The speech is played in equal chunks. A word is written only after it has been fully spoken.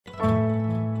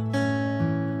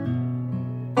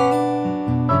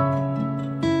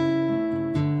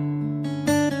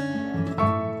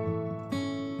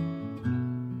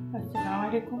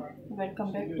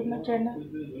Welcome back to my channel.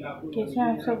 कैसे हैं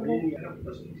आप सब लोग?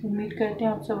 उम्मीद करते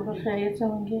हैं आप सब लोग खैरियत से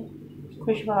होंगे,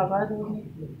 खुश व आबाद होंगे।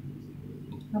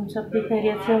 हम सब भी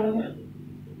खैरियत से होंगे।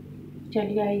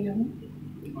 चलिए आइए हम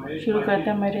शुरू करते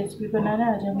हैं हमारी रेसिपी बनाना।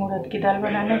 आज हम उड़द की दाल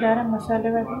बनाने जा रहे हैं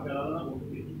मसाले वाली।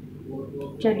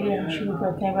 चलिए हम शुरू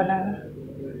करते हैं बनाना।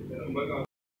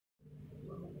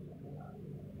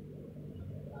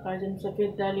 आज हम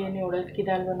सफ़ेद दाल यानी उड़द की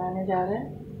दाल बनाने जा रहे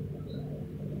हैं।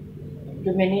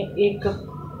 जो मैंने 1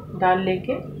 कप दाल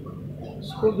लेके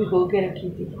उसको भिगो के रखी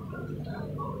थी।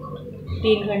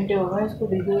 3 घंटे हो गए इसको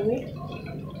भिगो हुए।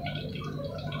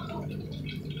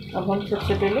 अब हम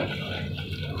सबसे पहले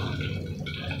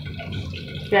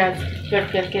प्याज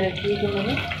कट करके रखी है, जो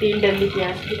मैंने 3 डली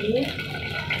प्याज के लिए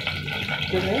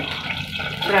जो है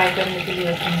फ्राई करने के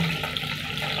लिए रखी है।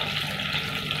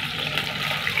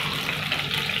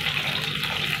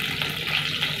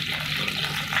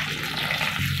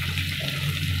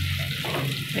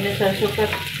 मैंने सरसों का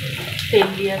तेल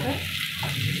लिया था,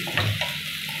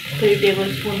 3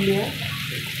 टेबल स्पून लिया।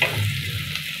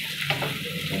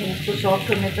 इसको सॉफ्ट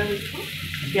होने तक इसको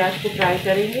प्याज को फ्राई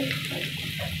करेंगे।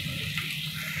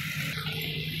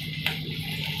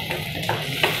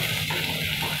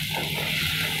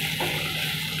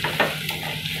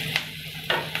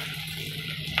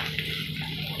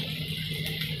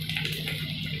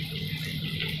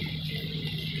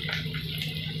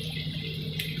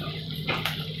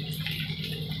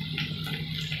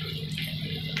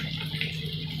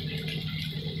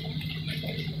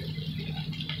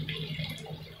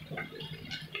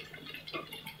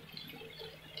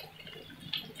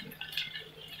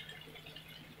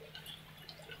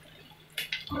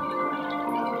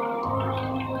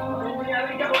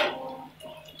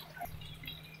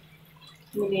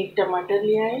 मैंने 1 टमाटर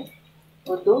लिया है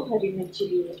और 2 हरी मिर्ची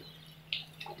ली है।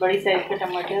 बड़ी साइज का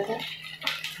टमाटर था।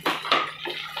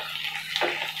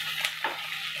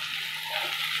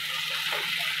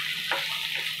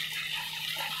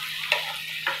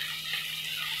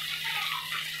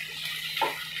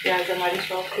 प्याज हमारी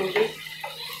सॉफ्ट हो गई।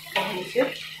 अब हम इसे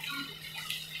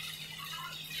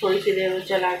थोड़ी सी देर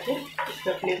चला के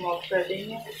इसका फ्लेम ऑफ कर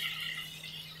देंगे।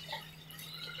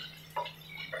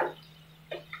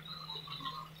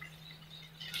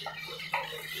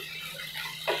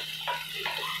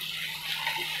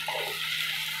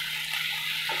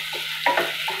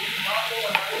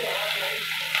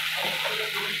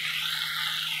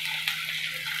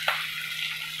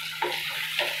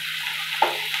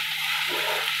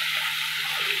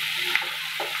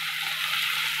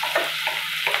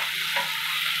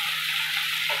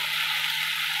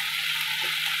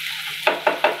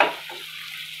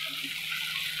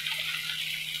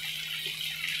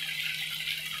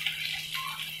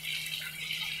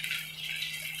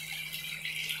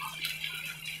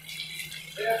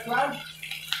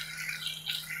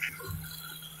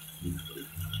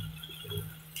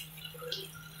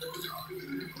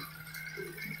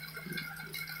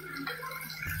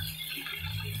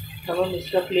 अब हम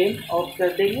इसका फ्लेम ऑफ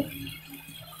कर देंगे।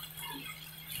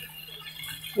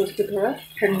 तो उसको थोड़ा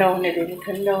ठंडा होने देंगे।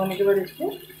 ठंडा होने के बाद इसको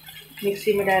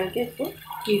मिक्सी में डाल के इसको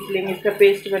पीस लेंगे, इसका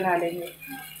पेस्ट बना लेंगे।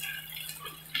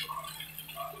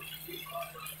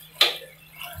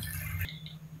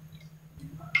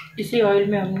 इसी ऑयल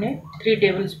में हमने 3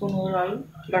 टेबल स्पून और ऑयल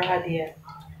बढ़ा दिया है।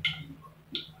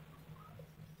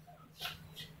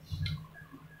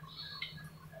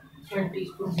 वन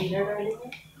टीस्पून जीरा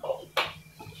डालेंगे।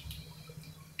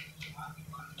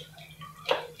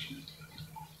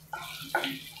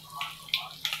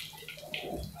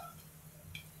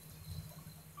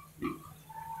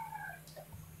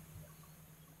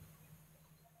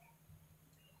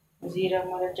 जीरा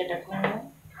हमारा चटकना है।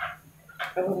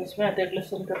 अब हम इसमें अदरक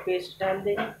लहसुन का पेस्ट डाल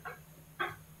देंगे।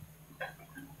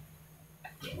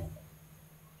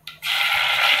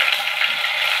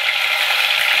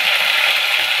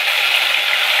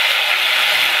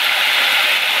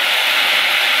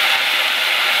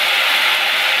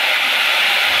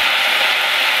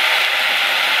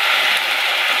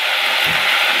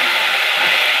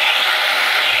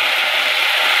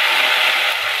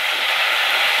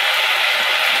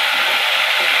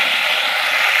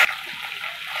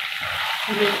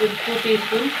 हमने 2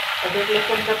 टीस्पून अदरक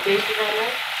लहसुन का पेस्ट डाला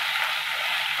है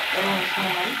और इसमें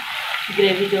हमारी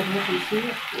ग्रेवी जो हमने पीसी है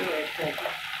वो ऐड कर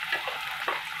दें।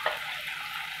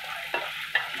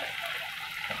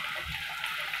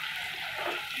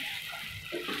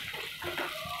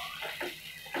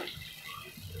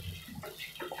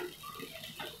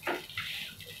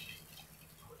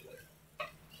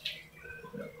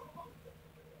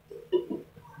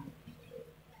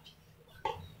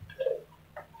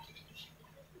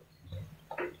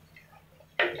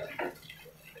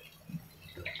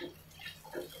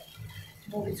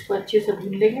 और इसको अच्छे से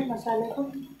भून लेंगे मसाले को।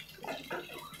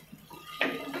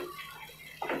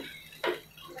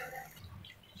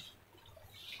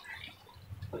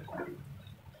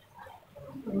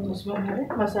 उसमें हमारे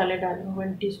मसाले डालेंगे।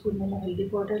 1 टीस्पून मैंने हल्दी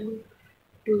पाउडर लिया,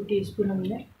 2 टीस्पून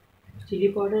हमने चिली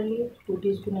पाउडर लिया, 2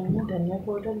 टीस्पून हमने धनिया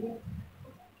पाउडर लिया,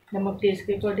 नमक टेस्ट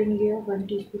के अकॉर्डिंग लिया, 1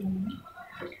 टीस्पून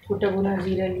हमने कुटा भुना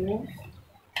जीरा लिया,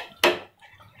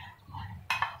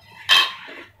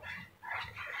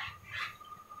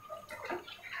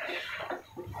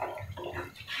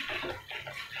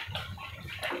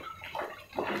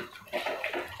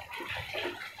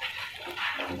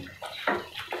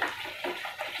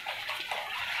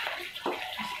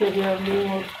 इसके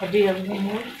अभी हम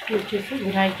अच्छे से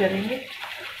भुनाई करेंगे।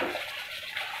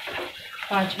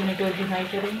 5 मिनट और भुनाई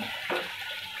करेंगे।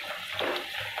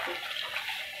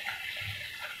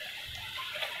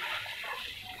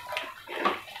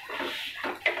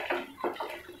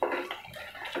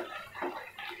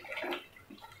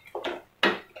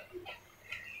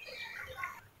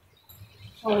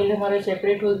 ऑयल हमारा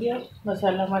सेपरेट हो गया,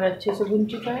 मसाला हमारा अच्छे से भुन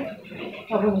चुका है।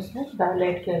 अब हम इसमें दाल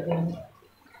ऐड कर देंगे।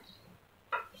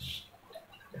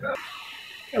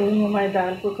 अब हम हमारी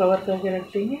दाल को कवर करके रख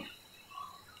देंगे।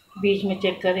 बीच में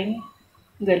चेक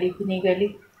करेंगे गली कि नहीं गली।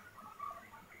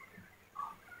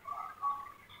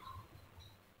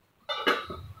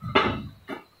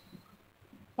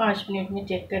 पाँच मिनट में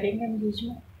चेक करेंगे हम बीच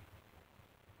में।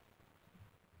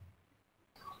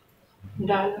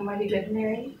 दाल हमारी लगने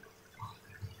आई।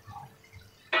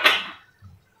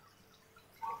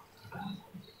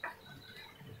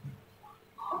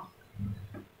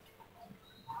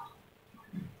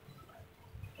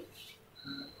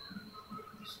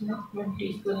 इसमें 1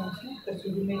 टीस्पून इसमें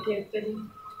कसूरी मेथी ऐड करेंगे।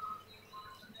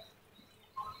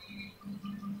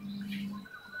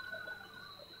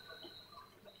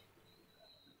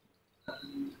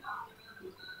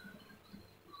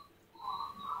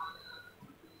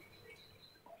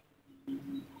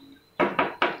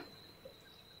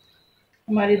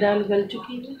 हमारी दाल गल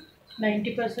चुकी है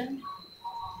 90%।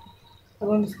 अब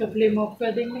हम इसका फ्लेम ऑफ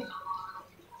कर देंगे।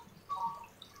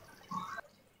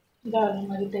 दाल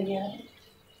हमारी तैयार है।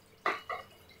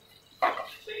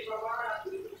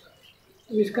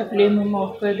 अब इसका फ्लेम हम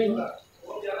ऑफ कर देंगे।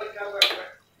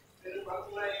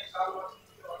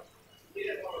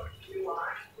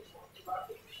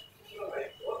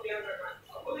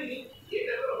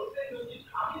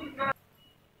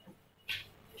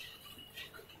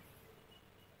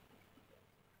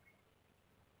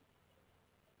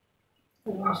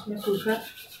 तो इसमें सूखा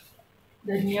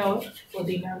धनिया और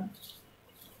पुदीना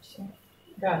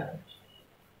डाल दें।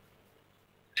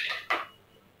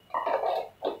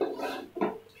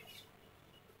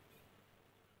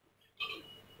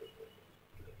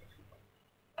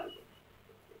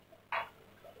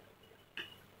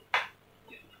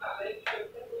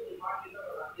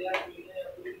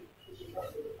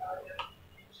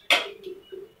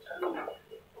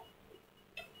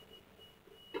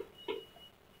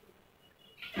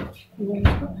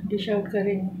 इसको डिश आउट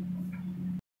करेंगे।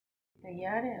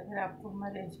 तैयार है। अगर आपको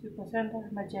हमारी रेसिपी पसंद है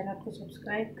हमारे चैनल को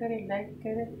सब्सक्राइब करें, लाइक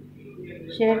करें,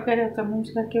 शेयर करें और कमेंट्स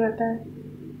करके बताएं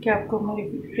कि आपको हमारी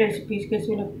रेसिपीज़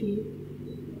कैसी लगती है।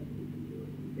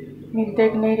 मिलते हैं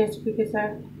एक नई रेसिपी के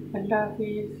साथ। अल्लाह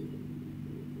हाफिज़।